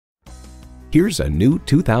Here's a new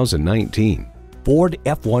 2019 Ford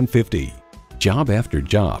F-150. Job after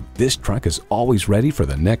job, this truck is always ready for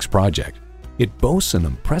the next project. It boasts an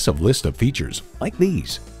impressive list of features like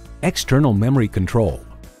these: external memory control,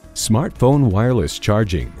 smartphone wireless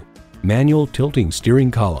charging, manual tilting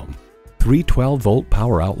steering column, 3 12-volt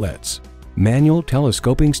power outlets, manual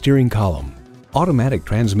telescoping steering column, automatic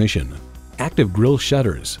transmission, active grille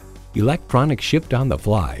shutters, electronic shift on the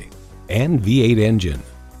fly, and V8 engine.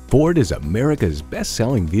 Ford is America's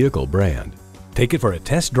best-selling vehicle brand. Take it for a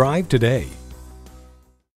test drive today.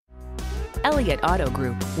 Elliott Auto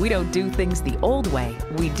Group. We don't do things the old way,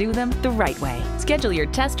 we do them the right way. Schedule your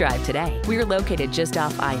test drive today. We're located just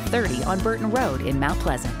off I-30 on Burton Road in Mount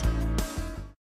Pleasant.